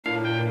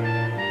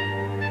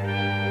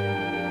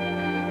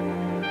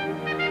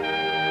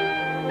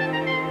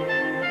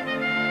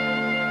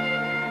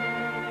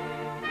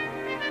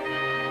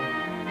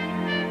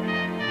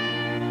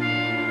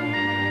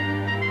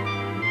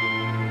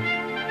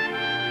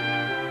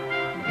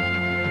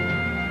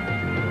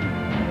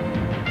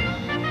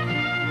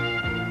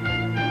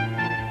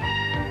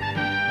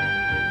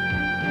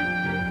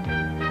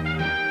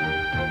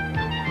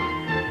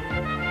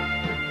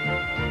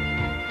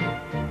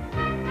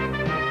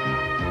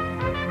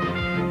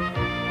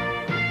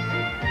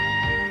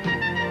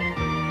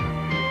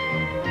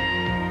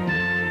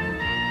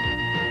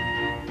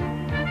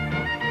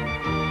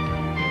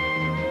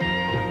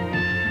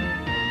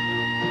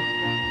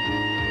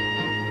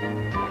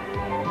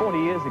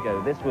ago,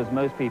 this was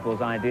most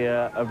people's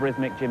idea of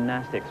rhythmic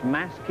gymnastics,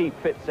 mass keep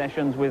fit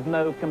sessions with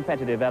no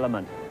competitive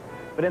element.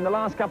 But in the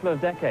last couple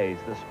of decades,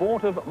 the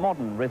sport of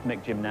modern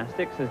rhythmic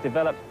gymnastics has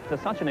developed to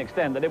such an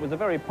extent that it was a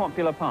very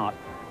popular part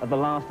of the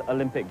last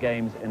Olympic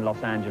Games in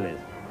Los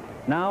Angeles.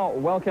 Now,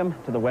 welcome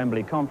to the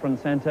Wembley Conference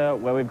Centre,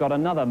 where we've got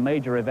another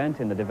major event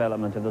in the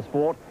development of the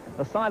sport,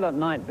 the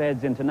Silentnight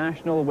Beds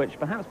International, which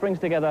perhaps brings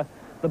together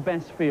the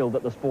best field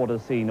that the sport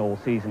has seen all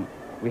season.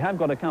 We have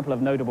got a couple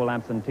of notable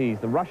absentees.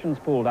 The Russians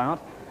pulled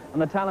out,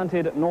 and the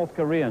talented North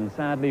Koreans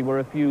sadly were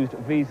refused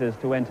visas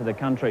to enter the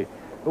country.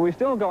 But we've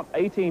still got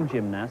 18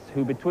 gymnasts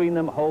who between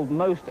them hold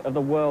most of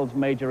the world's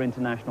major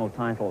international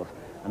titles.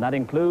 And that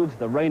includes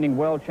the reigning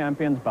world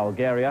champions,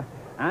 Bulgaria,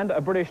 and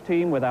a British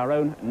team with our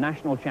own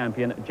national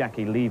champion,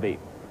 Jackie Levy.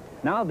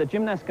 Now, the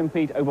gymnasts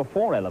compete over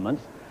 4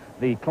 elements: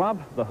 the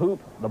club, the hoop,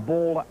 the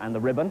ball, and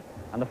the ribbon.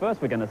 And the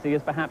first we're going to see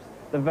is perhaps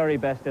the very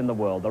best in the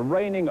world, the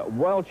reigning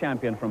world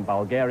champion from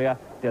Bulgaria,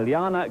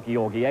 Dilyana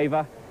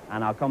Georgieva,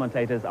 and our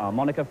commentators are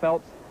Monica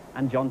Phelps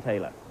and John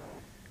Taylor.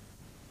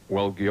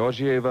 Well,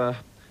 Georgieva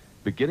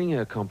beginning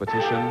her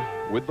competition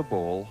with the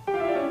ball.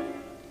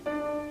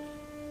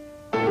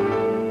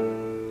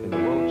 In the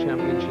World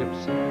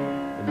Championships,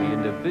 in the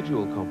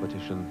individual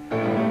competition,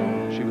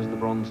 she was the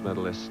bronze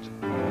medalist,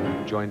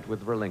 joint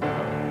with Rhythmic.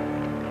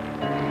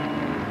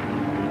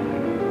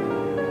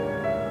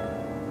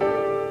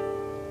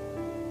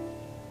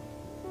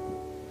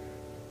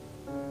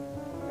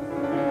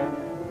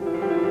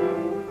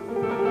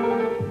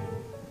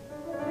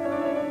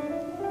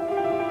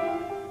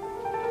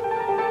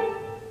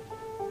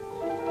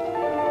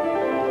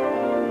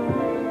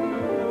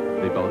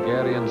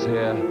 Bulgarians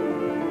here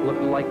look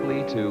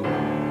likely to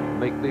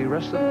make the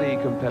rest of the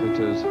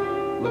competitors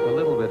look a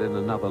little bit in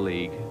another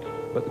league.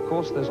 But of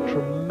course there's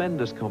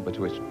tremendous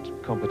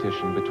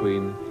competition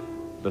between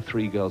the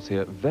 3 girls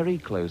here, very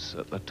close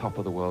at the top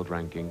of the world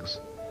rankings.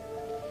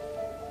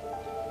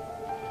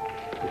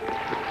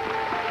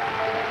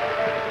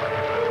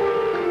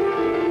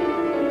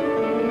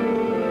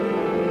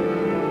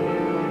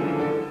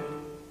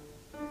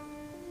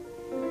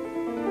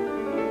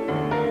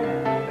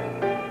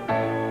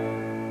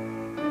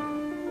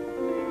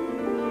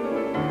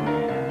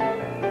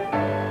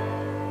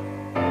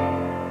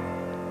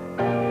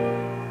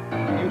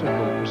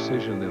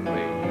 In the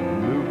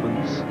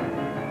movements,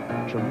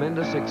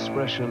 tremendous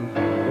expression,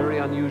 very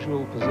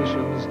unusual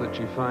positions that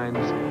she finds,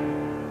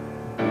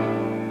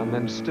 and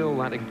then still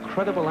that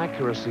incredible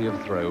accuracy of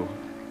throw.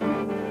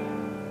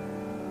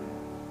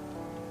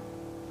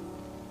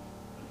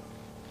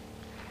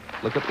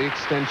 Look at the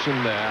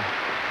extension there.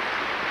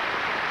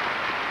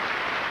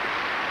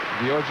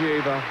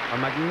 Georgieva, a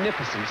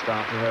magnificent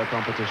start to her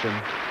competition,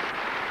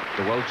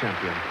 the world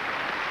champion.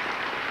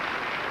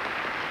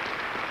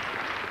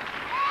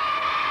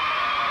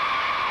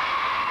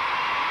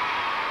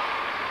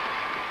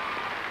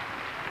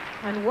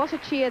 And what a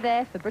cheer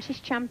there for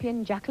British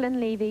champion Jacqueline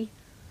Levy,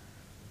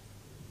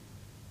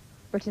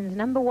 Britain's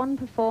 #1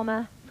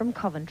 performer from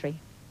Coventry.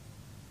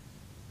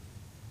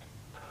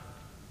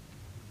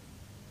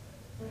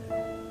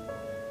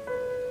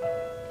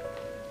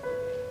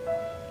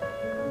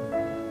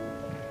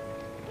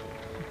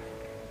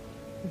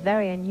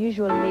 Very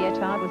unusual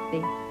leotard with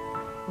the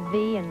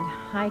V and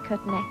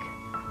high-cut neck.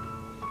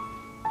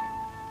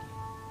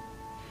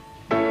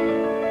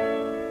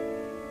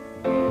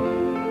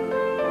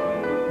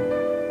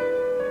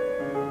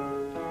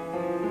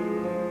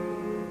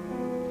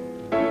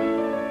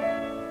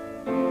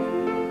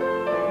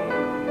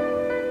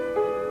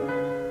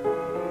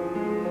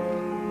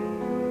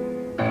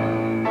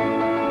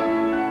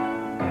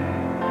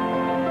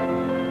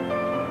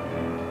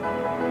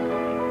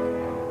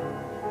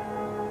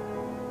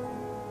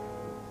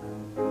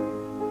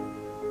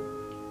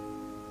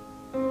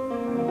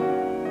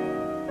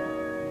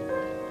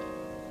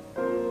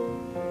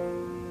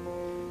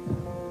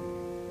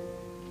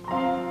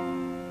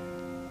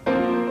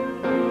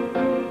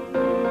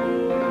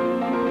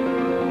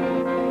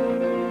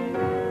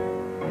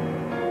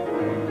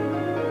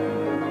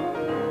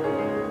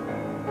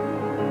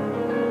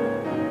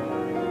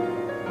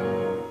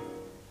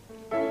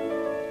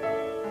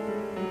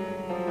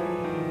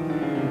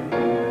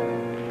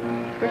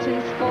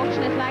 Britain's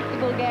fortunate, like the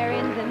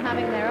Bulgarians, in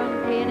having their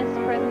own pianist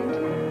present.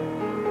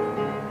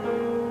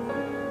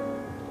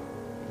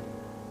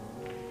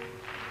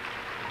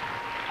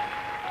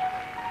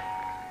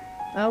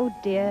 Oh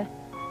dear,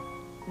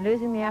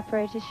 losing the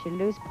apparatus, she'll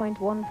lose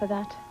 .1 for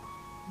that.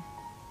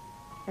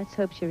 Let's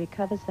hope she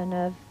recovers her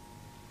nerve.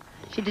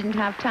 She didn't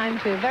have time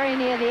to, very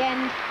near the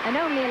end, and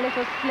only a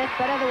little slip,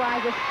 but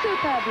otherwise a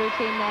superb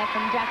routine there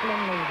from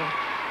Jacqueline Levy.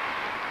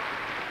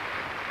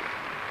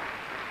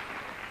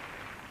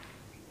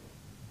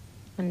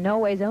 And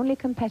Norway's only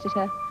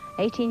competitor,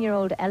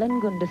 18-year-old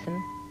Ellen Gundersen.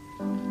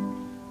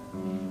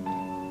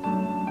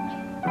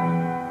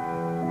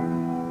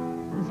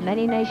 As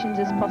many nations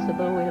as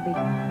possible will be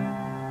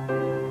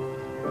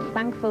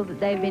thankful that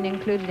they've been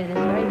included in this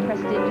very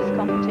prestigious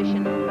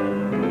competition.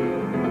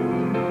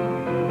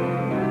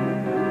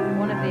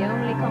 One of the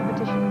only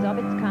competitions of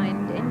its kind.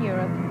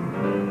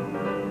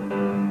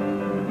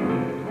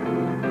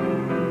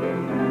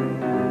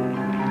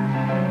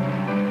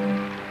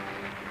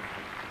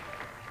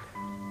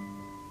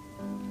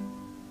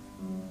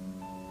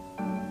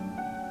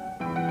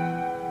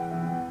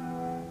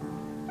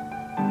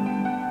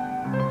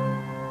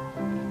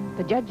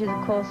 The judges,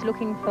 of course,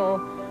 looking for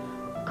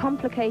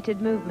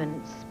complicated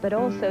movements, but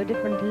also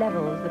different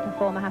levels. The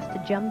performer has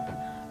to jump,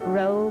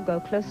 roll,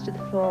 go close to the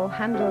floor,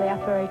 handle the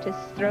apparatus,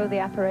 throw the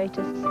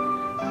apparatus,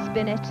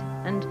 spin it,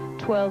 and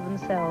twirl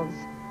themselves.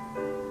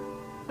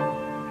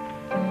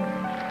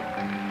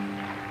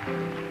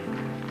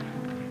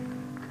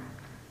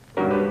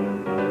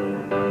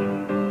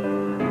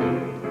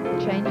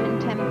 Change in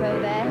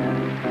tempo there.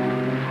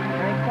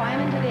 A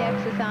requirement of the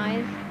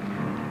exercise.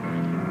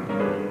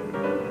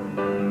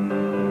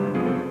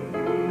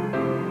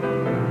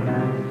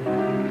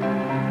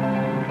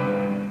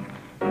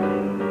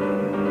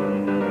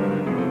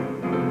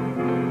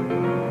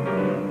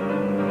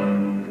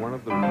 One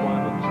of the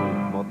requirements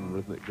of modern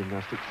rhythmic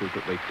gymnastics is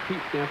that they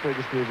keep the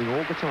apparatus moving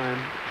all the time.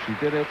 She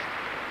did it,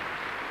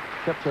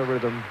 kept her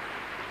rhythm,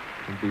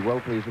 and be well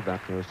pleased with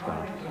that for a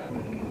start.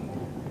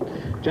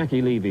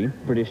 Jackie Levy,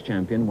 British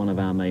champion, one of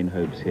our main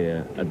hopes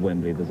here at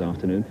Wembley this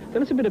afternoon.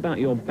 Tell us a bit about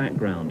your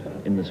background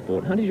in the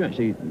sport. How did you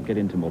actually get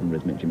into modern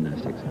rhythmic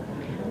gymnastics?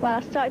 Well,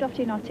 I started off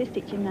doing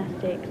artistic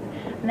gymnastics,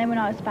 and then when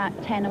I was about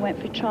 10, I went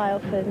for a trial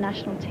for the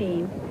national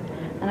team,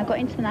 and I got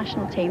into the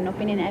national team, and I've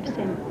been in it ever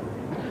since.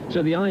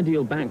 So the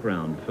ideal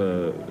background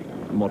for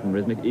modern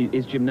rhythmic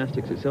is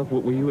gymnastics itself.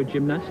 Were you a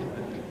gymnast?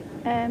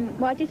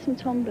 Well, I did some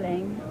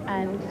tumbling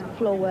and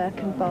floor work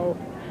and vault.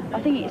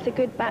 I think it's a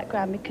good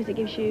background because it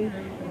gives you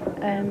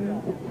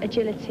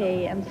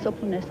agility and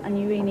suppleness, and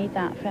you really need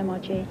that for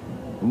MRG.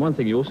 And one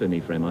thing you also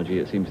need for MRG,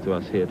 it seems to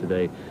us here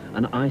today,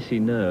 an icy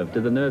nerve. Do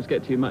the nerves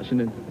get to you much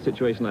in a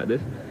situation like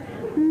this?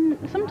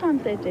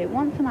 Sometimes they do.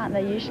 Once I'm out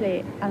there,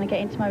 usually, and I get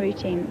into my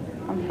routine,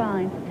 I'm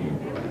fine.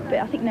 But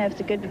I think nerves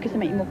are good because they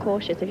make you more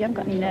cautious. If you haven't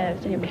got any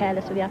nerves, then you're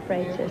careless with the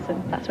apparatus,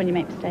 and that's when you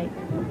make mistakes.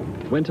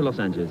 Went to Los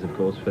Angeles, of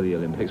course, for the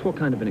Olympics. What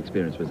kind of an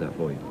experience was that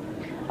for you?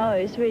 Oh,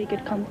 it was a really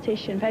good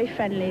competition, very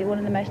friendly, one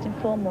of the most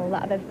informal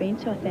that I've ever been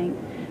to, I think.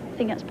 I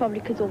think that's probably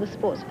because all the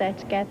sports were there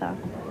together.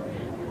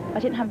 I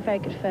didn't have a very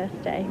good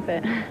first day,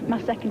 but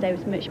my second day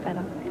was much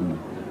better.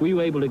 Were you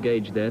able to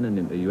gauge then,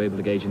 and are you able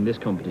to gauge in this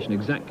competition,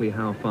 exactly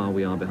how far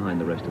we are behind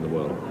the rest of the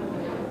world?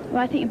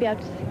 Well, I think you'll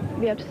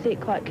be able to see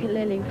it quite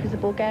clearly because the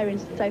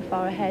Bulgarians are so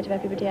far ahead of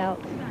everybody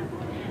else.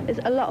 There's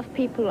a lot of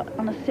people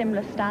on a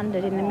similar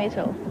standard in the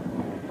middle,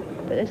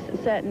 but there's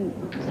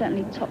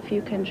certainly top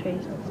few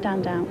countries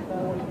stand out.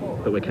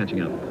 But we're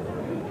catching up.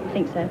 I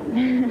think so.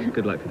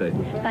 Good luck today.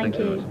 Thank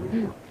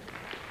you.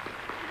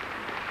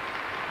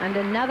 And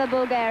another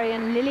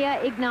Bulgarian, Lilia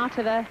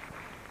Ignatova.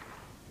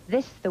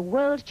 This, the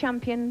world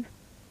champion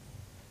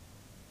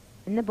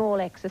in the ball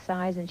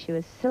exercise, and she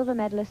was silver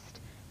medalist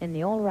in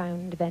the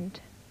all-round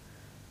event.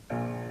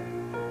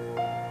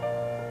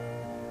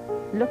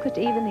 Look at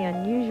even the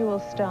unusual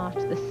start.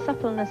 The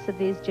suppleness of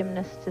these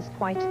gymnasts is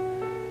quite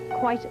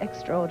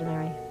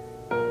extraordinary.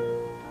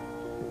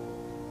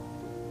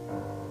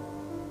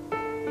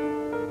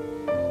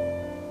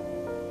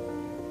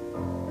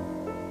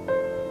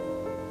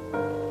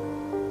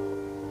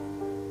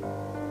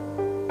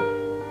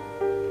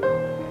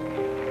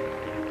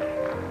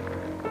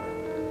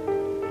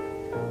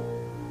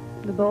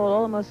 The ball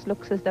almost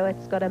looks as though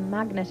it's got a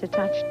magnet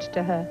attached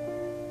to her.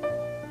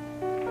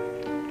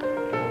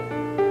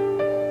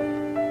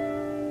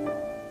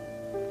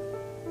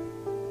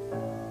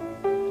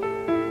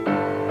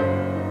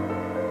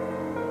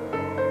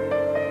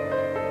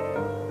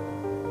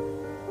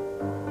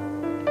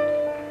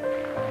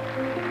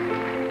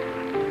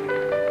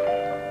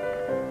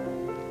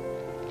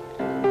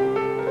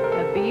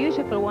 A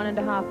beautiful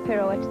 1.5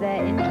 pirouette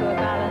there into a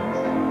balance.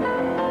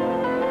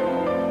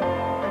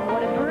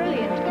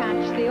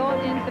 The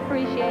audience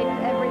appreciates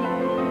every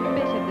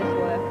bit of this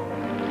work.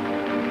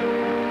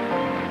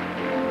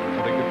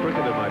 I think the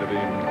cricketer might have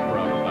been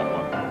proud of that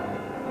one.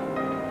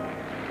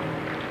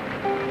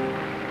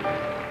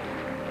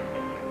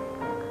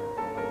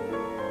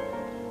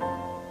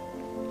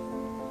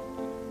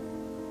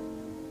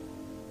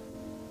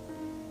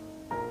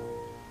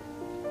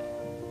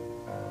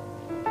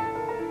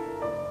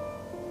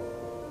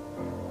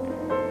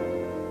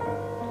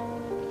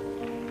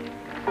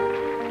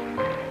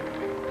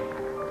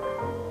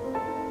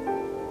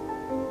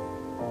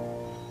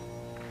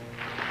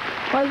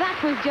 Well,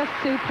 that was just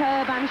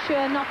superb. I'm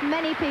sure not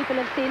many people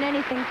have seen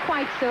anything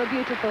quite so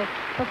beautiful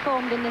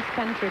performed in this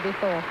country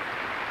before.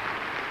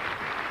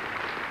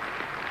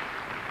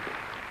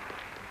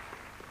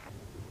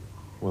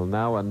 Well,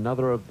 now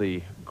another of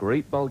the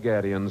great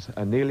Bulgarians,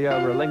 Anelia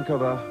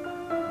Relenkova,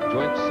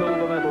 joint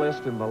silver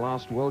medalist in the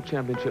last World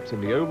Championships in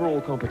the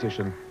overall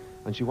competition,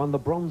 and she won the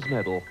bronze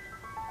medal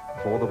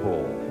for the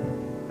ball.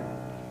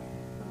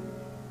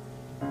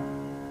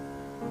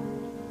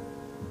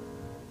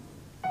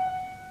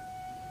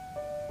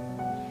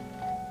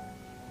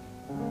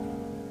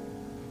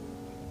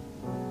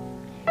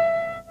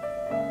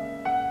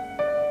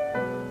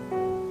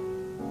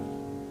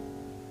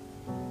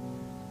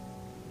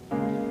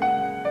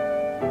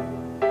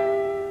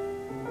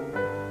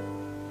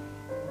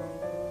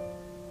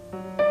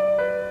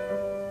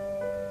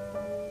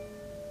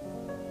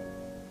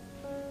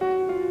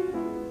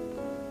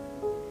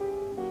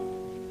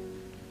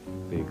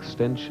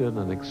 extension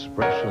and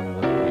expression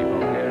that the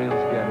Bulgarians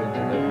get into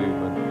their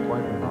movement,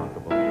 quite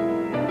remarkable.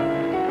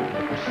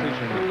 The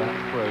precision of that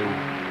throw,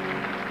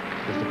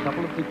 just a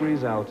couple of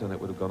degrees out and it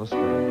would have gone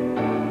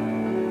astray.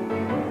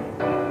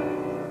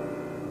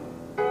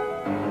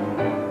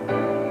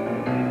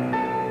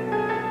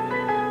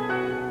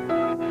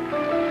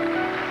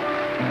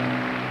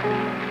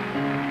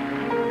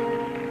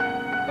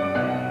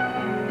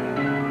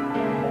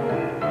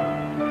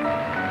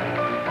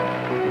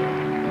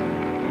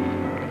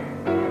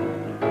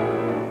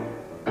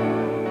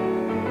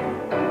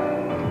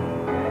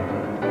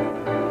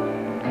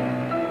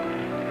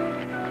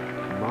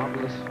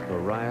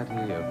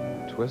 Variety of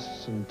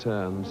twists and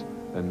turns.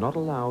 They're not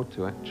allowed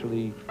to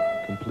actually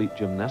complete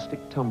gymnastic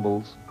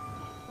tumbles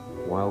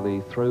while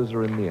the throws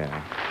are in the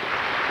air.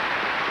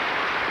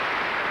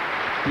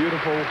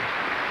 Beautiful,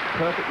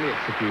 perfectly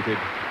executed,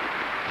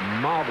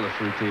 marvelous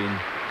routine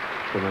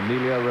from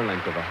Emilia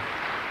Relenkova.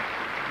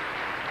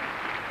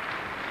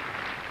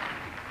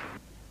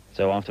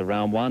 So after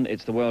round one,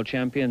 it's the world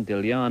champion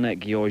Dilyana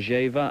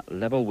Georgieva,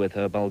 level with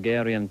her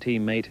Bulgarian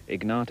teammate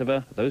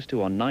Ignatova. Those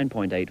two on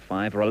 9.85,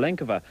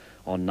 Relenkova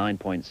on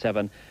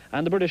 9.7,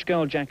 and the British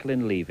girl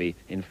Jacqueline Levy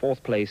in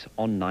fourth place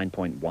on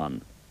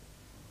 9.1.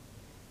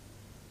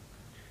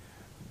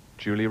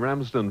 Julie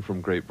Ramsden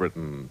from Great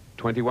Britain,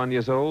 21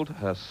 years old,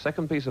 her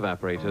second piece of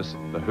apparatus,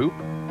 the hoop.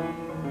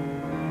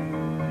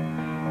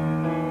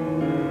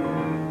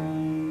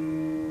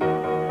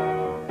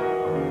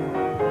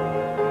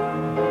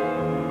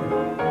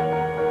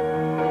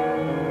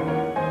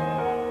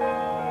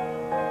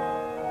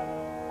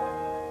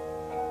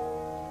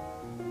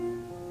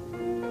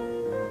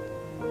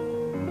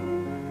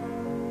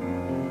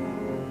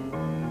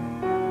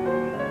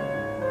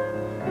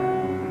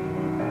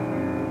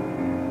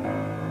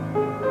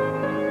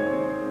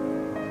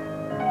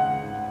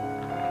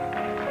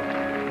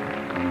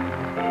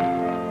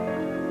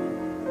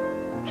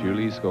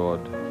 Julie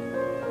scored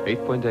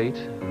 8.8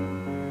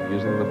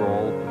 using the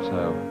ball,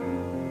 so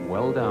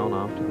well down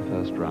after the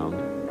first round.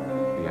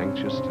 Be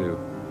anxious to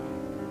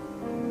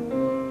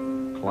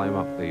climb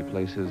up the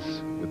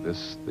places with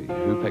this, the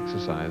hoop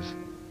exercise.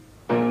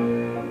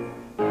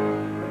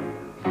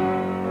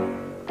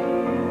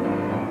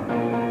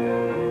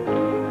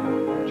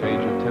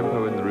 Change of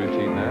tempo in the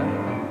routine there.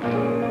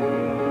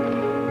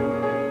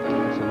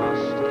 It's a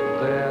must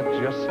there,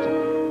 just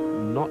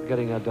not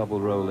getting a double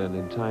roll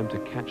in time to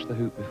catch the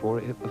hoop before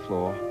it hit the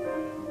floor.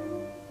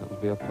 That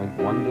would be a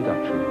 0.1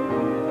 deduction.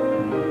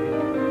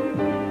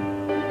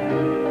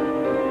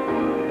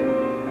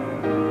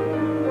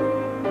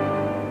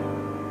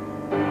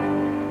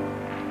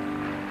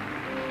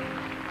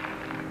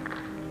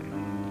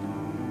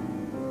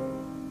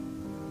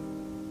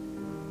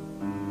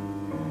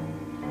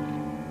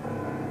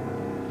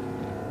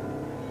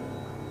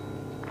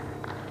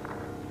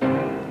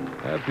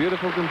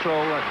 Beautiful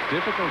control, a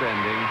difficult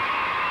ending.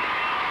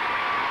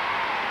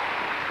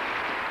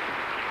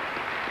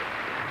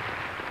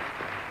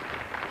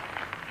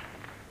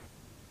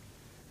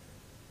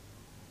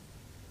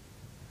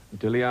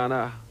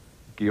 Dilyana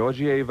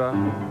Georgieva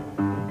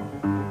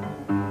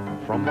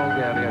from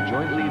Bulgaria,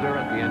 joint leader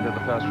at the end of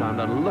the first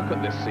round, and look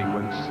at this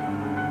sequence.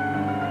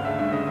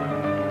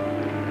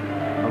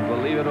 And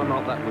believe it or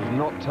not, that was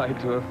not tied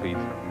to her feet.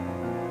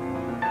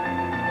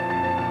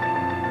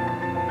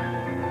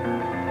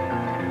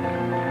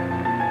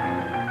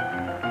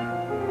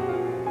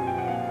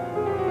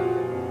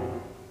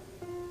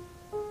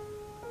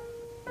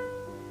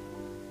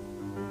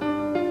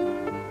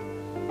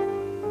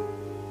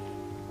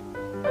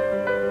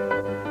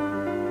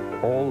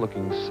 All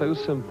looking so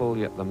simple,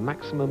 yet the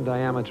maximum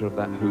diameter of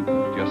that hoop,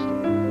 just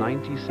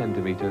 90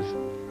 centimeters.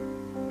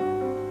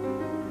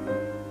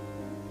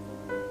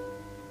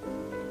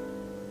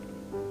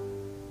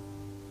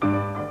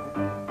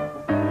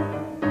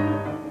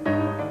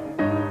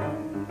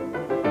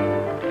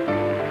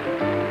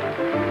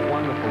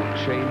 Wonderful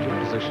change of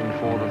position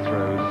for the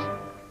throws.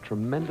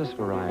 Tremendous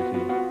variety.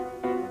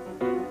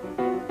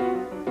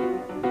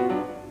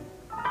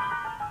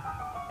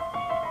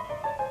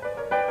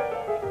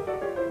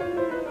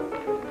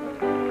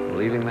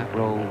 Leaving that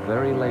roll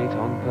very late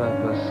on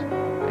purpose.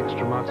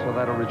 Extra marks for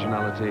that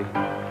originality.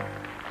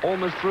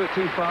 Almost threw it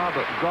too far,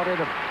 but got it.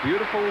 A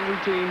beautiful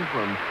routine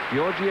from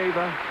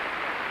Georgieva.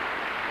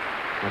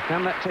 Now,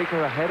 can that take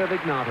her ahead of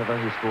Ignatova,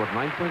 who scored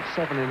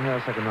 9.7 in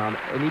her second round?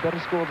 Any better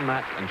score than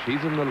that, and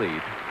she's in the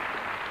lead.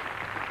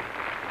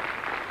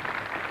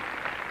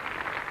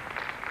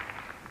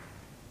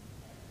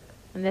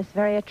 And this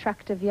very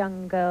attractive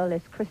young girl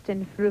is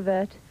Kristin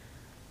Fruvert,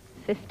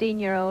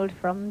 15-year-old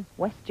from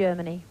West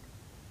Germany.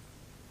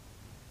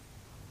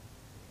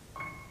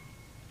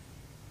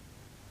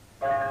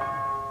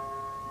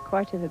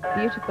 Quite a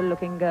beautiful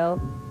looking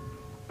girl.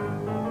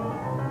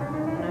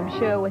 And I'm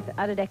sure with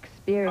added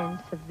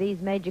experience of these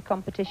major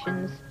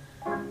competitions,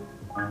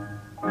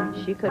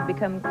 she could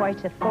become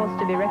quite a force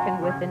to be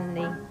reckoned with in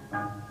the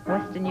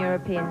Western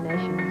European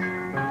nations.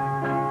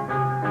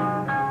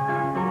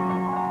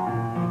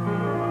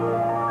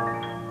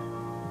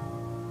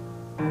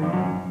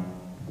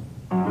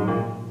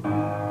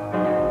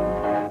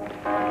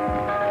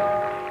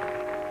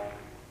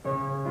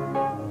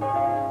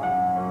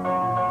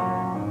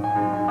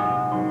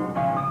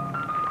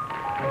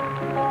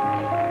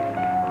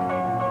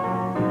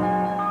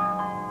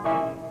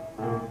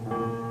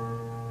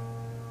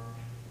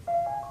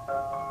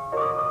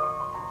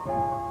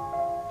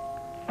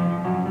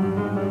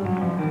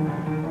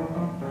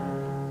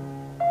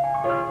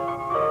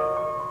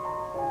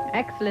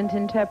 Excellent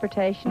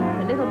interpretation.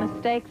 A little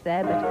mistakes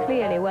there, but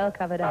clearly well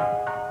covered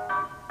up.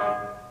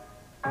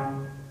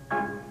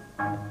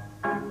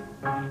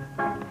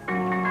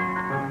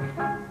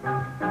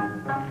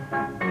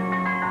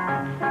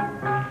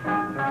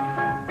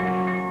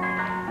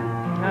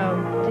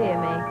 Oh, dear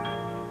me.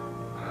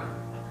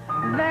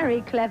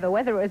 Very clever,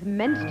 whether it was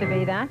meant to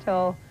be that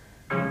or...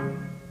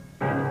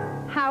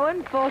 How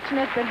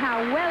unfortunate, but how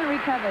well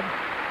recovered.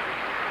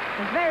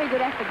 A very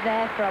good effort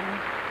there from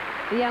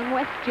the young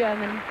West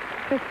German,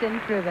 Kristin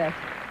Kruvert.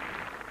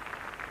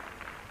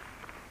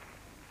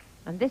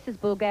 And this is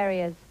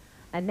Bulgaria's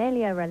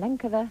Anelia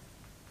Ralenkova,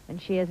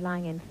 and she is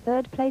lying in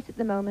 3rd place at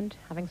the moment,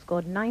 having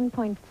scored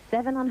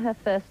 9.7 on her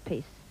first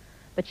piece.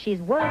 But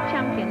she's world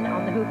champion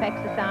on the hoop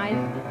exercise,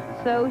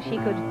 so she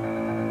could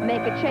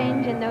make a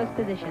change in those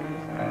positions.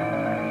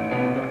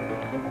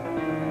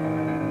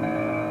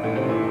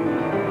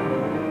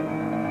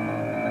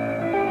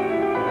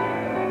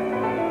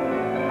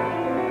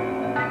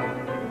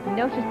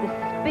 Notice the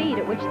speed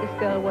at which this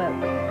girl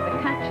works. The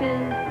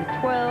catches, the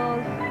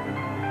twirls,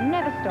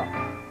 never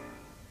stops.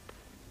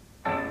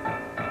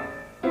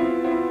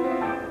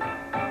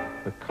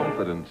 The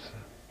confidence,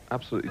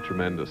 absolutely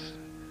tremendous.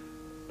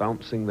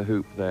 Bouncing the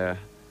hoop there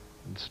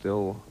and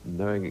still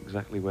knowing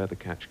exactly where the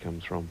catch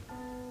comes from.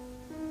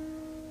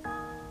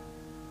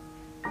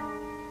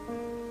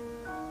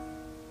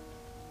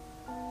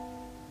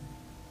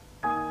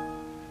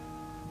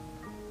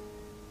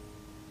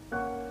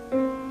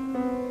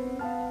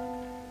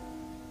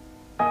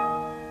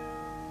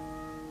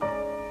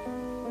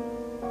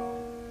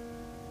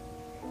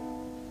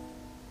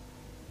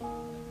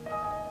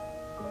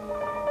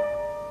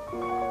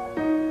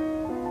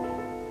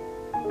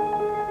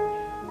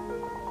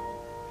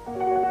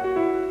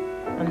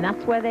 And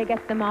that's where they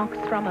get the marks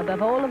from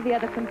above all of the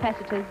other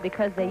competitors,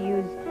 because they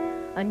use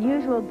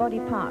unusual body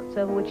parts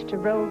over which to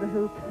roll the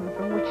hoop and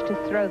from which to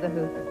throw the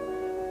hoop.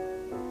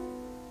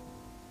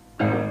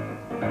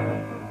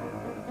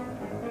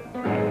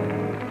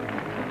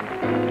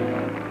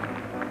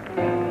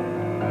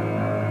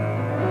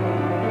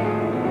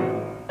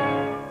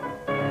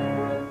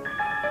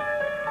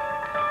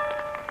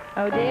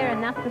 Oh dear,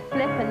 and that's a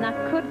slip, and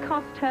that could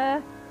cost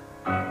her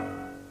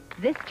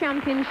this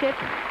championship.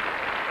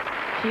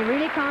 She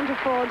really can't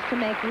afford to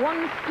make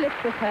one slip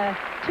with her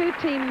 2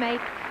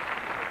 teammates,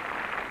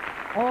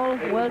 all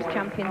world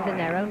champions in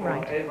their own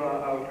right.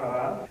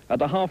 At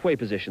the halfway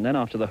position then,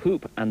 after the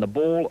hoop and the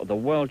ball, the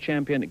world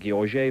champion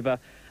Georgieva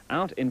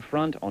out in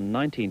front on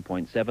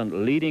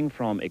 19.7, leading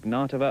from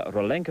Ignatova,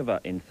 Ralenkova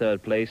in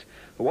 3rd place.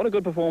 But what a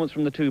good performance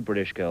from the 2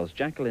 British girls,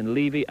 Jacqueline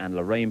Levy and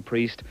Lorraine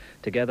Priest,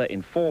 together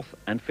in 4th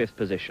and 5th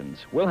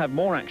positions. We'll have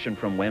more action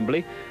from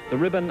Wembley, the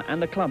ribbon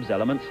and the clubs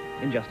elements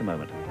in just a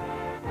moment.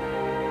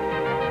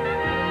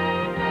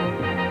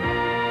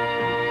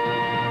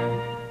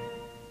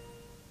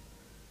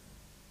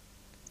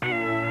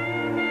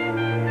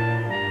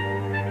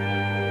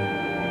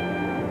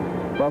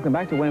 Welcome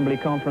back to Wembley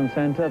Conference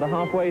Centre, the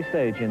halfway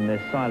stage in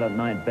this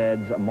Silentnight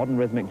Beds Modern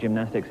Rhythmic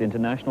Gymnastics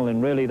International,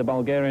 and really the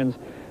Bulgarians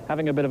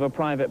having a bit of a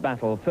private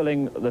battle,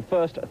 filling the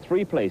first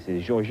 3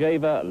 places.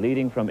 Georgieva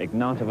leading from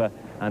Ignatova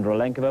and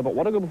Ralenkova, but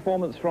what a good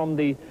performance from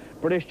the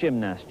British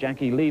gymnast,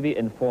 Jackie Levy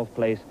in 4th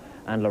place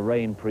and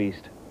Lorraine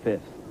Priest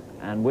 5th.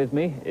 And with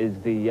me is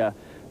the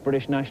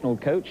British national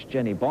coach,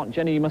 Jenny Bott.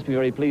 Jenny, you must be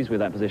very pleased with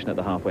that position at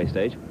the halfway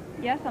stage.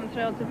 Yes, I'm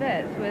thrilled to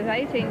bits. With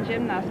 18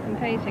 gymnasts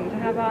competing, to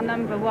have our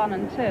number 1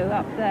 and 2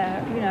 up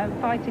there, you know,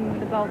 fighting with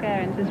the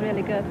Bulgarians is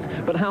really good.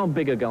 But how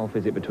big a gulf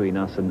is it between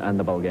us and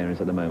the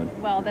Bulgarians at the moment?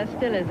 Well, there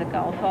still is a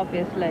gulf,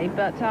 obviously,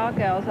 but our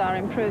girls are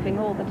improving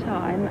all the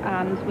time,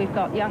 and we've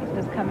got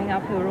youngsters coming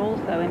up who are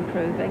also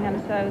improving,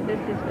 and so this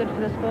is good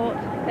for the sport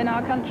in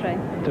our country.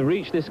 To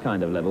reach this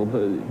kind of level,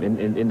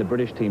 in the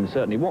British team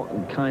certainly,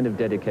 what kind of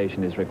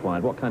dedication is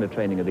required? What kind of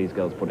training are these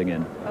girls putting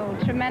in? Oh,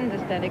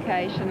 tremendous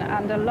dedication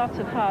and a lot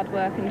of hard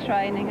work and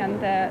training,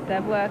 and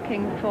they're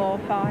working 4,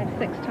 5,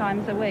 6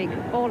 times a week,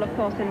 all of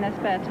course in their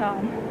spare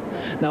time.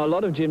 Now, a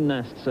lot of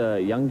gymnasts,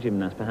 young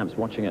gymnasts perhaps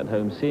watching at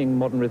home, seeing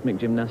modern rhythmic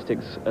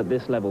gymnastics at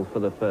this level for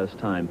the first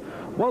time.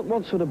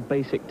 What sort of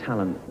basic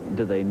talent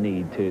do they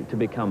need to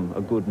become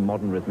a good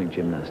modern rhythmic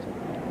gymnast?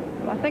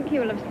 Well, I think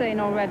you will have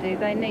seen already,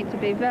 they need to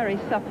be very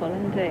supple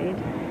indeed,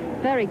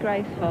 very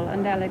graceful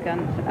and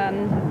elegant,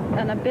 and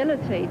an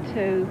ability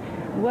to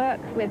work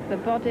with the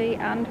body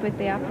and with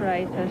the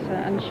apparatus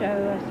and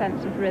show a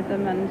sense of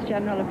rhythm and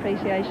general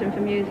appreciation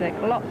for music.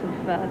 Lots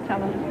of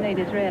talent is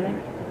needed, really.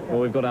 Well,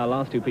 we've got our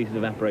last 2 pieces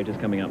of apparatus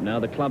coming up now,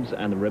 the clubs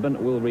and the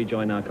ribbon. We'll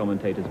rejoin our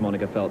commentators,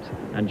 Monica Phelps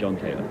and John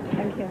Taylor.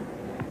 Thank you.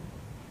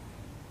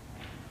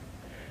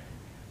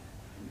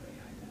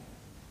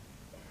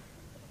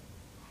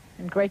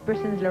 And Great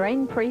Britain's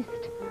Lorraine Priest,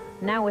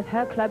 now with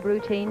her club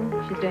routine.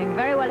 She's doing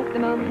very well at the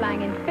moment,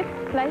 lying in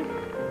 5th place.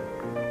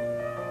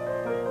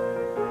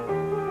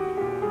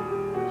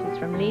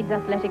 From Leeds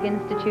Athletic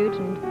Institute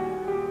and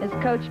is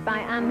coached by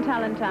Anne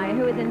Talentine,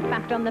 who is in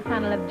fact on the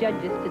panel of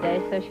judges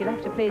today, so she'll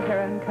have to please her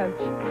own coach.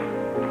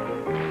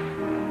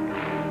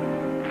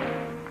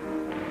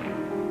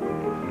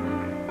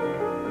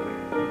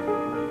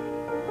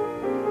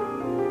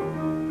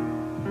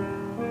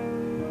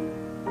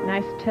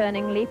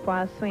 turning leap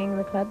while swinging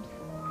the clubs.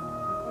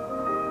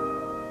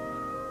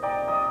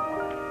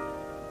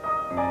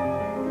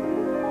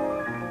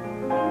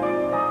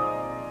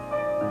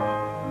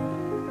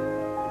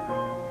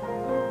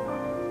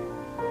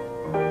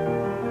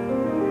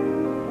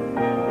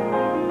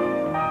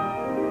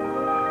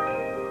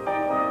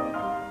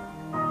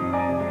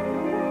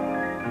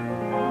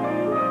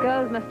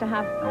 Girls must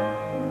have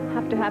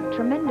to have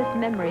tremendous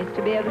memories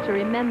to be able to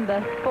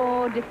remember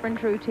 4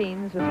 different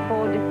routines with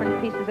 4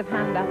 different pieces of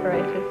hand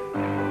apparatus,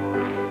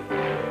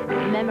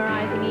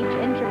 memorizing each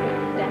intricate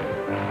step.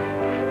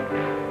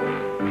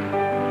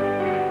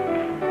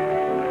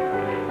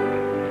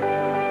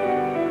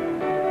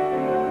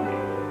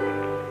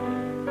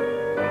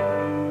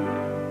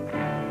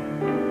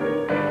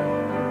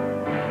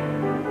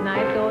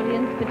 Nice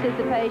audience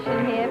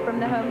participation here from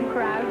the home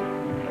crowd,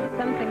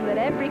 something that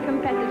every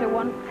competitor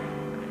wants.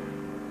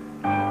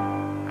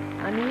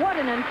 And what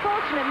an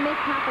unfortunate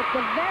mishap at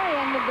the very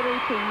end of the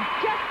routine.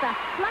 Just that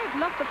slight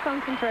loss of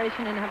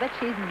concentration, and I bet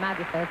she's mad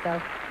with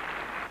herself.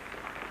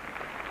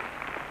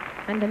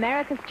 And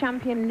America's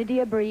champion,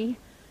 Lydia Bree,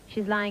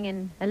 she's lying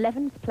in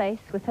 11th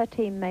place with her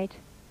teammate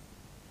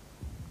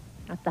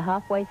at the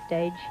halfway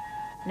stage.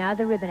 Now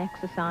the ribbon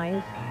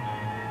exercise.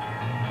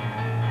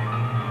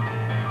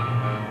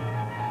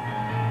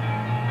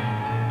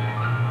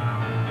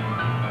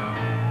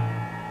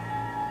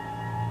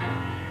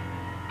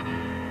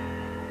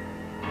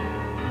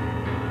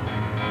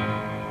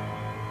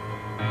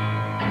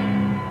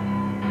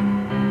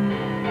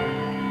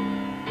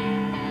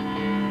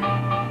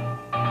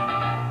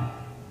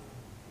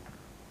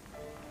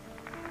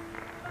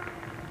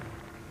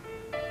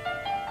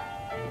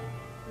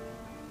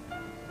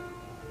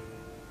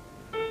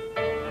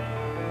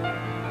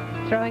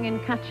 Throwing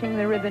and catching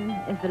the ribbon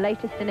is the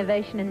latest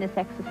innovation in this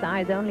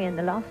exercise. Only in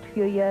the last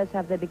few years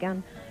have they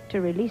begun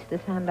to release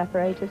this hand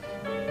apparatus.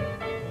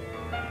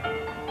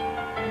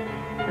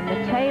 And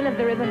the tail of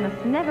the ribbon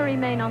must never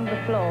remain on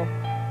the floor.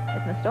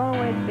 It must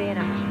always be in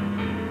action.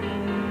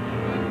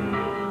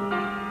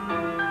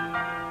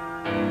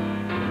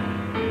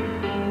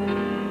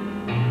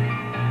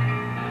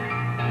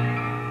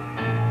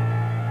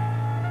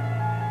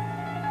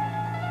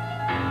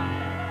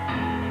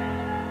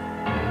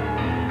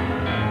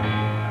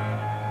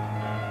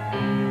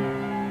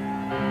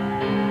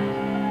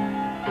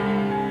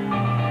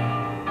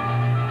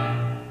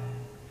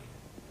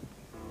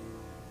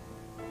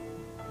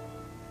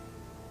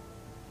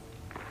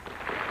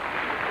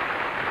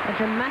 A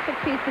dramatic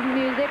piece of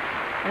music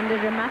and a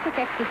dramatic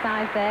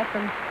exercise there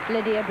from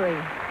Lydia Bree.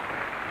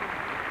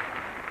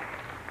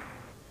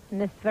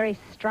 And this very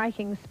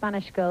striking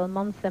Spanish girl,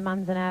 Montse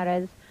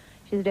Manzanares,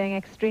 she's doing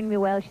extremely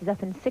well. She's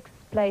up in 6th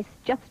place,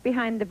 just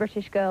behind the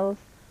British girls.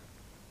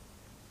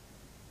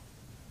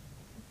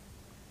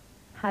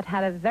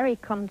 Had a very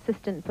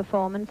consistent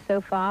performance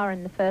so far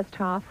in the first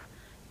half.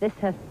 This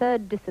her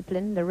 3rd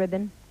discipline, the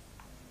ribbon.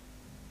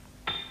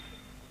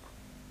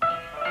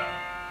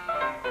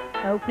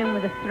 Opening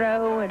with a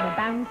throw and a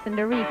bounce and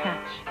a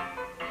recatch.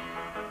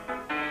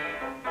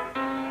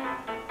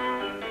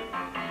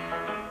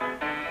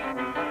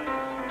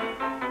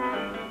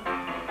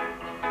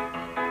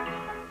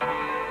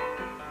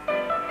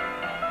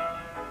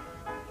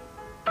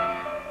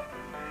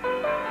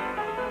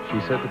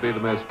 She's said to be the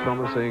most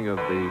promising of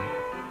the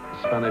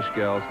Spanish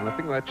girls, and I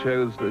think that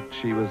shows that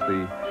she was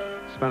the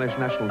Spanish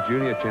national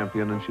junior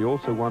champion, and she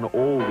also won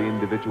all the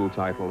individual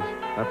titles.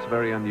 That's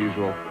very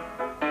unusual.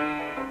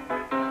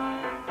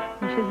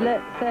 She's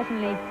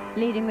certainly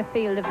leading the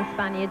field of the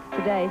Spaniards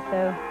today,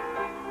 so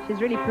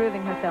she's really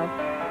proving herself.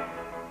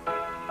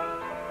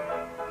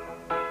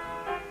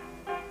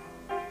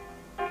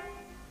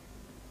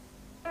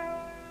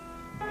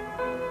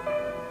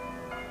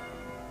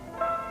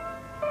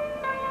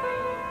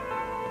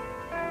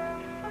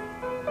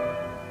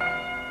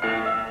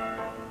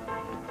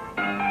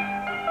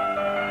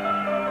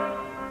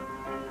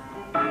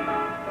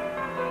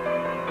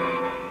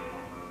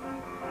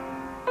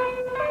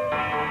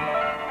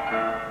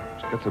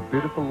 It's a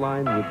beautiful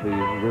line with the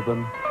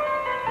ribbon.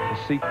 The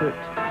secret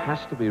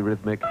has to be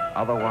rhythmic,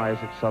 otherwise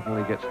it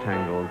suddenly gets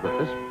tangled. But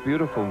this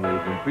beautiful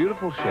movement,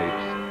 beautiful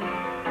shapes,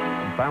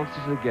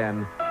 bounces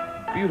again,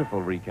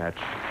 beautiful recatch.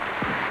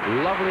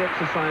 Lovely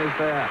exercise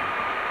there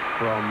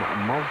from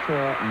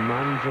Montse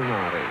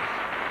Manzanares.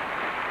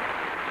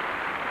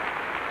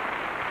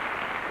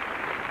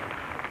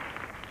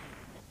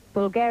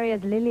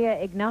 Bulgaria's Lilia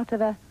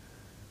Ignatova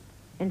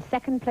in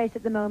 2nd place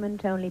at the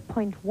moment, only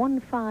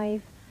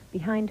 0.15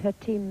 behind her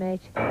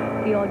teammate,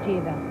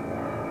 Georgieva.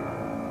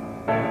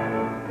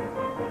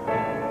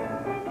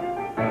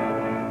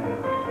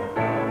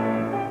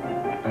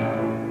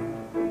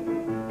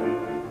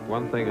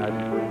 One thing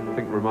I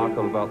think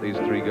remarkable about these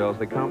 3 girls,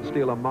 they can't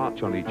steal a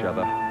march on each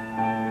other.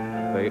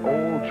 They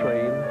all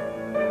train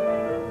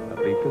at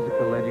the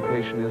Physical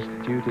Education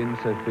Institute in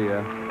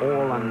Sofia,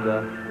 all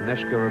under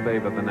Neshka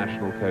Rabeva, the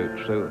national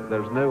coach. So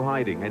there's no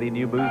hiding. Any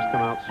new moves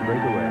come out straight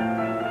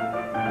away.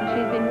 And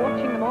she's been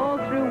watching them all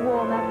through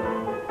warm-up,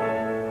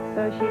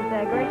 So she's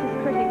their greatest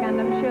critic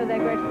and I'm sure their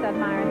greatest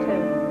admirer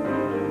too.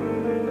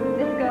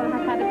 This girl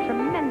has had a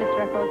tremendous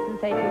record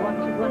since 81.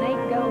 She's won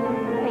 8 gold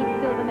and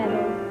 8 silver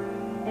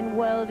medals in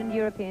world and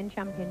European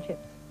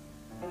championships.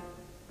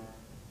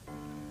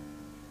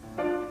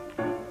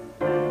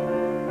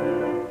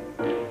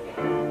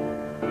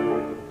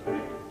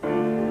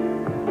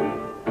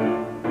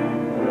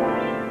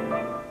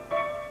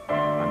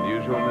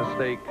 Unusual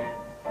mistake.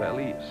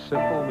 Fairly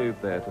simple move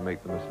there to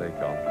make the mistake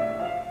on.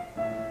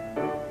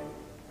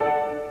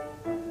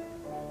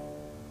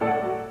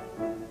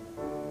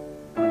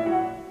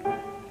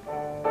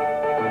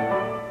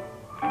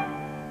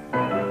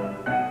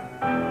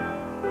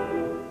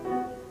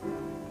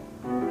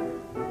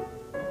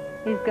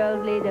 These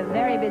girls lead a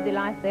very busy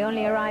life. They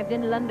only arrived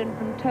in London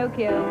from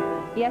Tokyo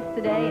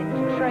yesterday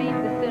and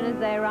trained as soon as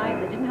they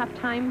arrived. They didn't have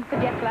time for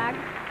jet lag.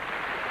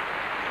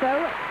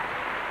 So,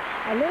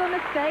 a little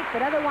mistake,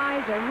 but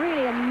otherwise a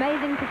really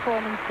amazing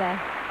performance there.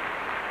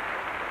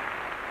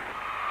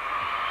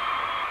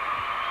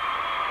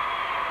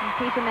 And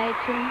Peter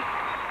Machin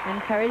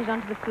encouraged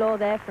onto the floor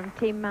there from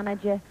team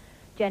manager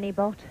Jenny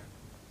Bott.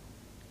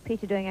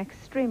 Peter doing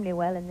extremely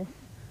well in this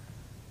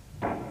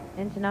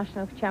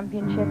international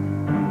championship.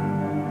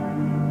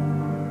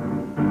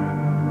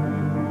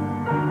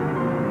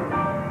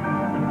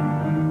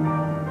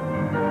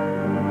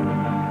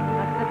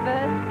 That's the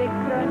first big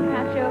throw and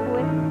catch over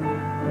with.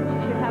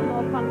 She should have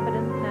more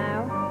confidence now.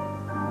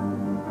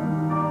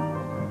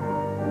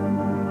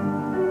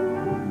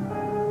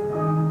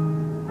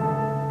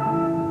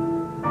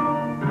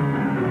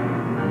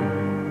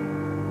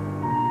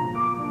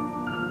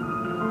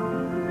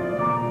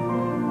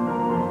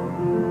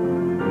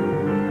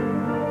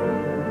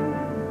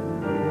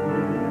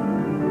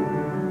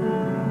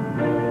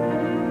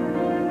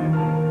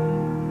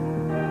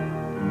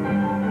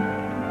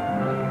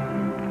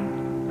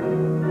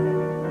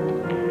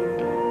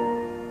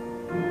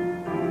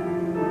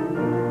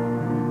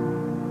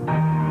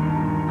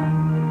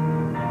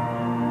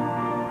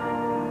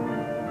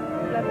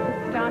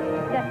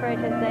 As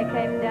they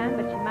came down,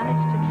 but she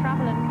managed to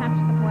travel and catch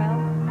them well.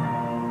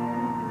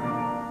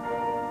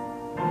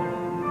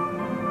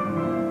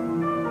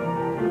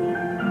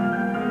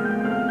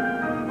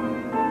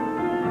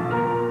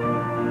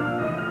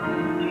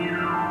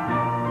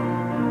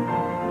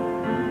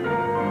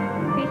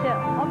 Peter,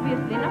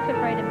 obviously not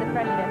afraid of the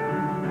pressure,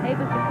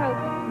 able to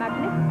cope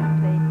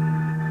magnificently.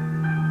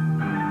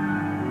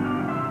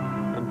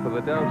 And for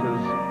the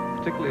doubters,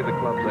 particularly the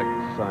club's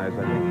exercise,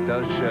 I think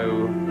does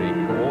show the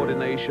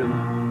coordination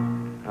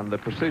and the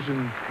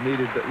precision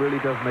needed that really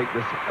does make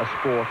this a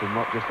sport and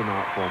not just an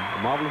art form.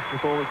 A marvellous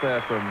performance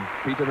there from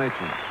Peter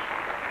Machin.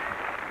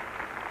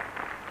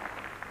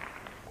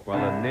 Well,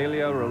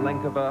 Anelia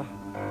Ralenkova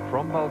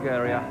from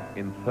Bulgaria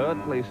in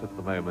 3rd place at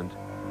the moment.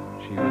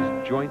 She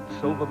was joint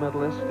silver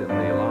medalist in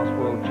the last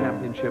World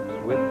Championships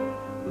with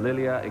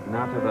Lilia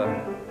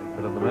Ignatova,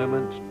 but at the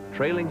moment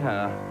trailing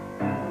her.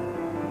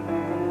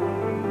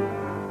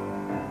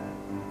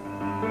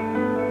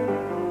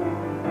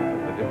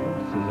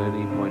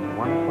 Only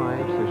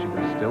 0.15, so she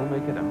can still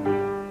make it up.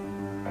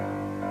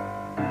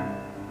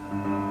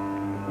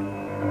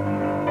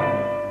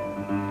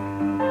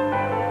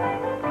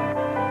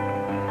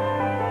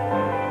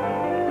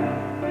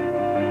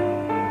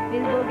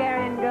 These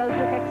Bulgarian girls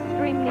look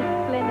extremely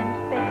slim and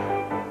fit.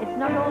 It's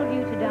not all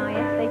due to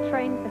diet. They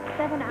train for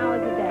 7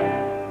 hours a day.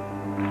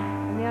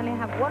 And they only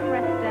have 1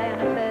 rest day on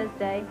a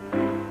Thursday.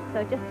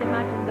 So just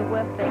imagine the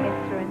work they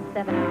get through in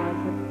 7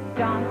 hours with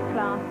dance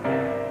class.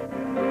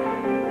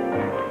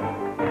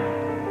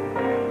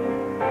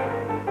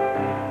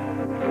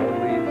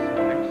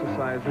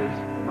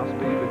 Must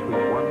be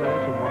between 1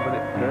 minute and 1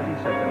 minute 30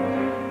 seconds.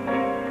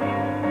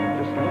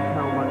 Just look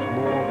how much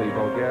more the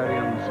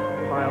Bulgarians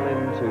pile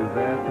into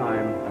their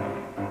time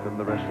than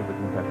the rest of the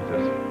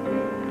competitors.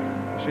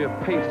 The sheer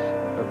pace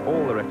of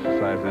all their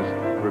exercises,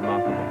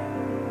 remarkable.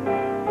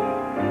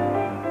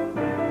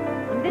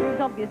 And this is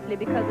obviously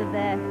because of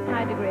their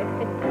high degree of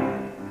fitness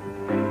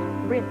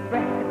and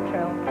breath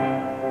control.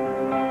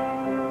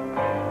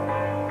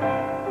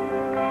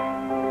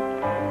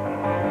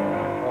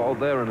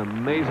 They're an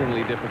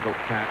amazingly difficult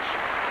catch.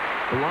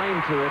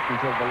 Blind to it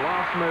until the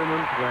last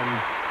moment when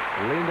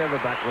leaned over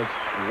backwards.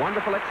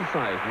 Wonderful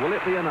exercise. Will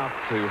it be enough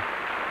to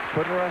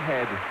put her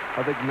ahead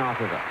of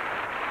Ignatova?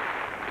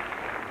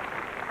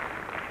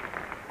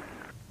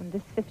 And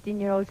this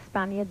 15-year-old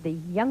Spaniard, the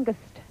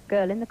youngest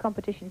girl in the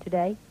competition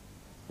today,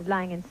 is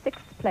lying in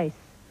 6th place.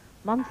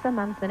 Montse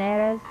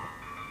Manzanares,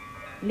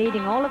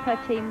 leading all of her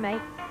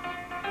teammates,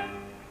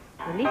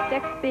 the least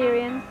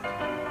experienced,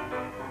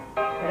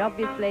 but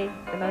obviously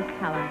the most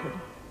talented.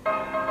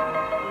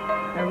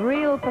 A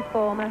real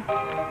performer,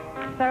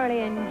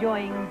 thoroughly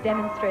enjoying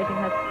demonstrating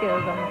her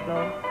skills on the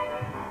floor.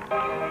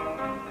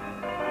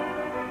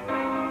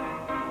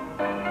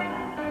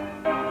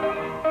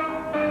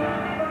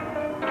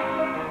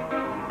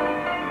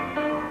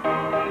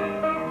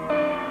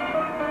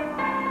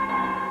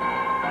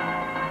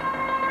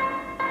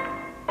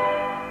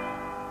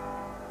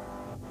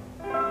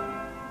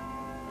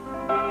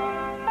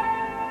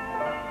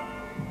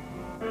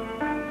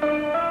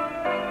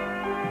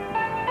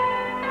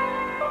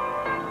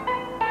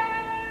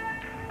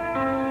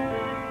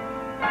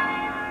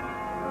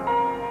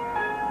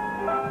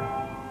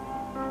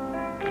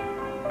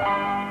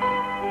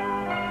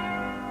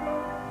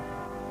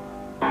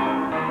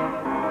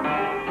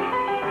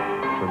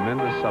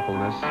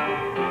 suppleness.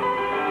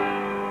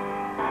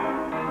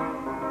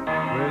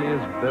 Really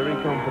is very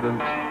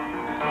confident.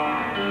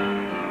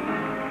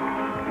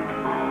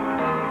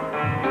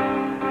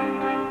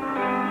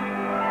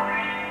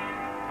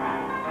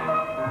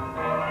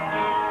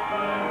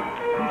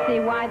 See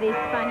why these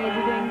Spaniards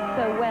are doing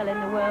so well in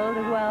the world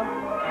as well.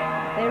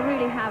 They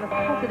really have a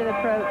positive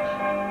approach.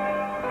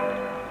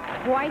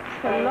 Quite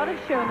a lot of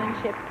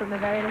showmanship from a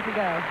very little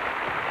girl.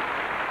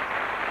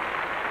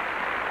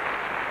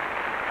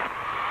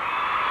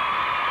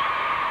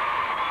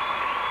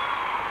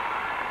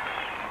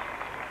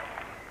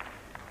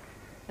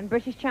 And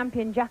British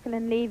champion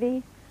Jacqueline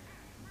Levy,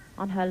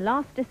 on her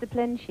last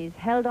discipline, she's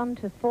held on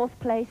to 4th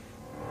place.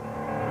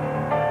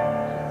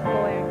 She's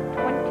scoring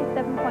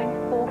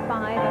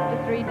 27.45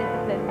 after 3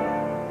 disciplines.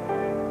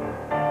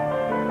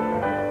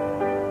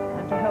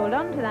 And to hold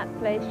on to that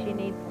place, she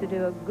needs to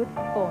do a good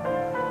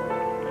performance.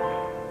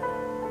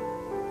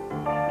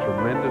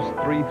 Tremendous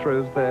 3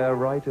 throws there,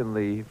 right in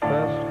the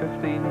first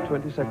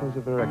 15-20 seconds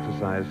of her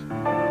exercise.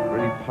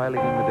 Really piling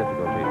in the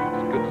difficulty.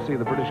 It's good to see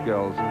the British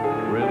girls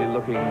really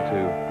looking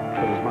to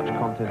put as much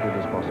content in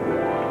as possible.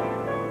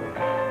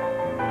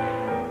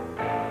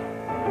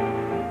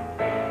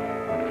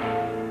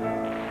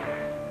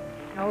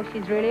 Oh,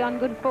 she's really on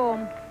good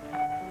form.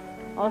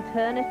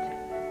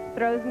 Alternate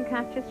throws and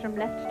catches from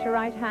left to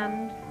right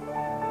hand.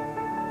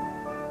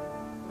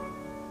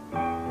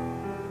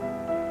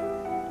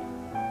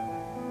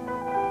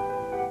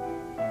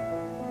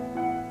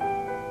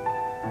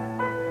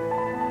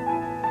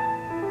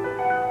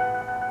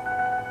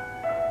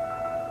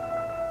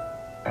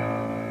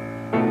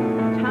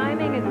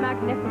 Timing is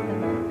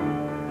magnificent.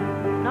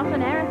 Not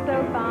an error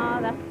so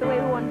far. That's the way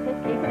we want it.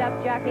 Keep it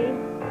up, Jackie.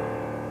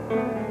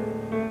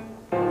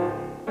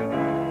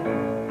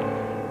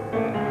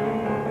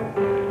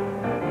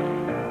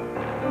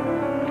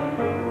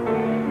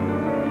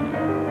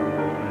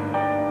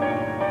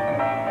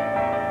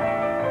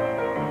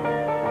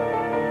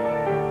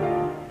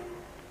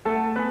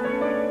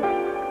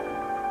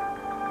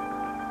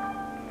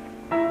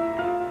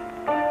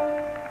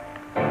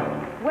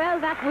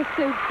 That was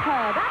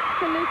superb,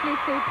 absolutely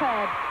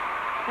superb.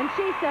 And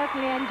she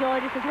certainly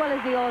enjoyed it as well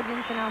as the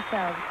audience and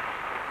ourselves.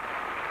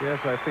 Yes,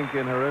 I think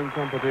in her own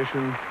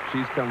competition,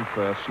 she's come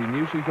first. She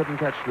knew she couldn't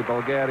catch the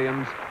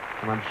Bulgarians,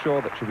 and I'm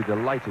sure that she'll be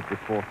delighted with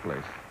 4th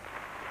place.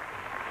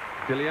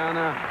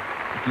 Dilyana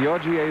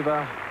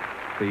Georgieva,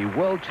 the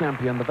world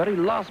champion, the very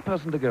last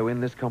person to go in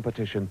this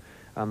competition,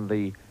 and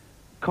the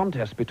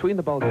contest between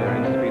the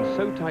Bulgarians has been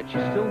so tight she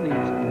still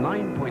needs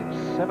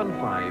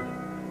 9.75.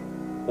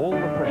 All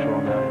the pressure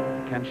on her.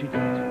 Can she do it?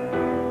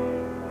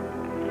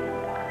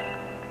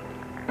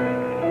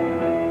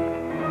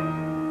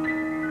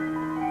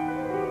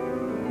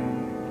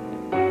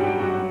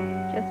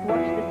 Just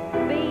watch the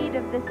speed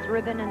of this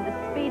ribbon and the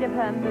speed of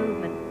her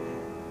movements.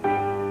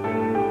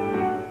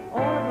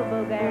 All of the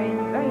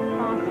Bulgarians very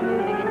fast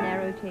moving in their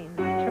routines.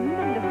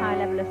 Tremendous high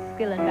level of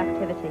skill and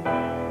activity.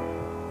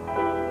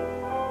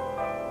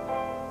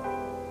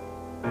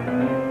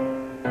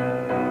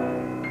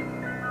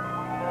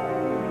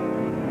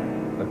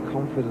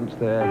 Confidence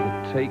there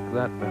to take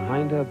that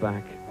behind her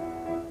back.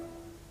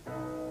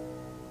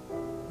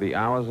 The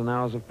hours and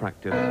hours of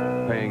practice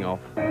paying off.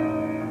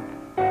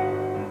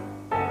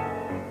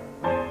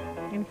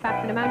 In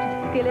fact, an amount of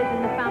skill is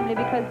in the family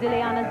because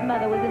Dilyana's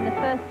mother was in the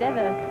first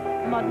ever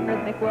modern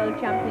rhythmic world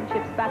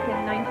championships back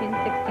in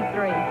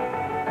 1963.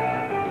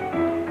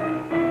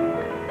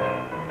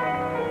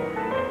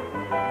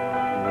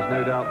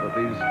 No doubt that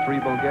these 3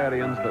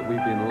 Bulgarians that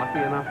we've been lucky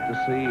enough to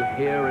see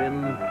here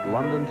in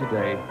London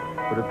today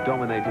would have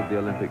dominated the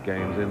Olympic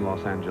Games in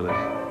Los Angeles.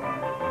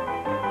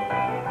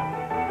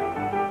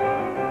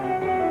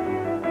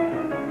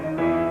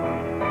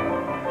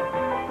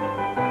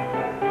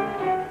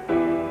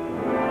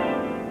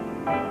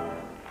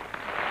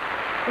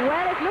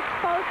 Well, it looks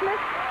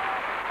faultless.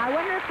 I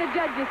wonder if the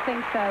judges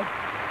think so.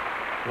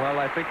 Well,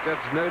 I think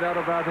that's no doubt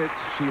about it.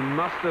 She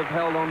must have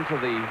held on to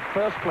the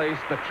 1st place,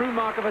 the true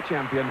mark of a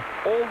champion,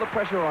 all the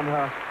pressure on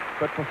her,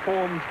 but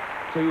performed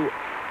to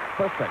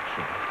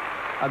perfection.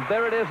 And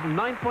there it is,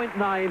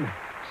 9.9.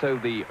 So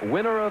the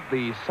winner of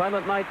the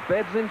Silentnight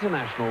Beds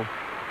International,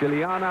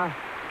 Dilyana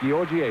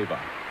Georgieva.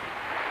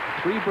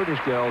 3 British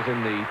girls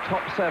in the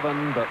top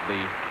 7, but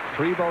the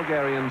 3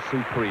 Bulgarians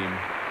supreme.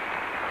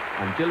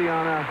 And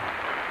Dilyana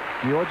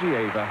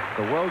Georgieva,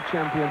 the world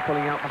champion,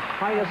 pulling out the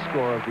highest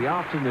score of the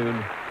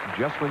afternoon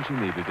just when she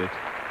needed it,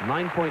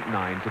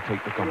 9.9 to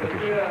take the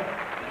competition.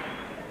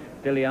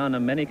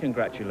 Dilyana, many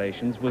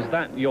congratulations. Was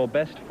that your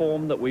best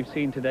form that we've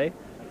seen today?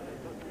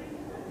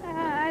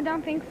 I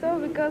don't think so,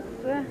 because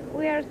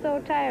we are so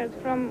tired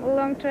from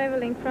long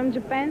traveling from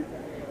Japan,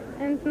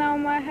 and now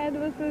my head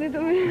was a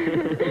little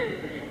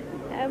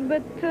bit...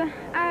 but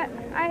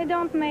I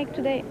don't make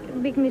today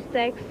big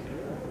mistakes.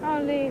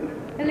 Only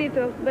a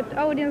little, but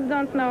audience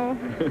don't know.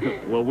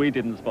 Well, we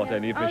didn't spot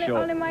any for sure.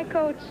 Only my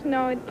coach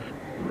knows it.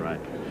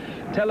 Right.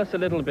 Tell us a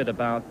little bit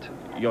about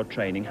your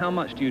training. How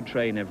much do you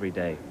train every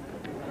day?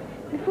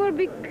 Before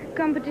big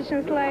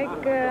competitions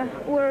like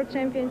World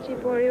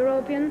Championship or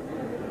European,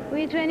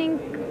 we training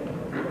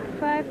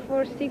 5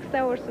 or 6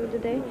 hours of the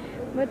day.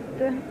 But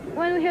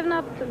when we have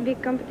not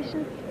big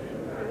competitions,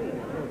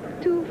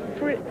 2,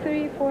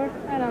 3, 4,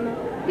 I don't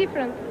know,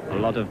 different. A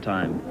lot of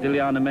time.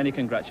 Dilyana, many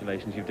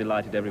congratulations. You've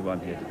delighted everyone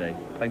here today.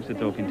 Thanks for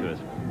talking to us.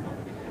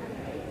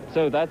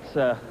 So that's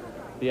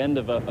the end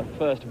of a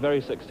first very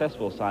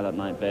successful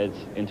Silentnight Beds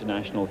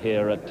International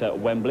here at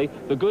Wembley.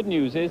 The good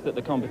news is that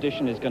the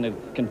competition is going to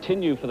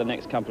continue for the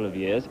next couple of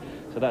years,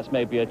 so that's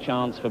maybe a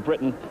chance for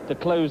Britain to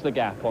close the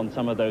gap on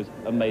some of those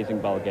amazing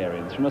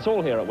Bulgarians. From us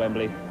all here at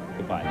Wembley,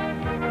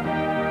 goodbye.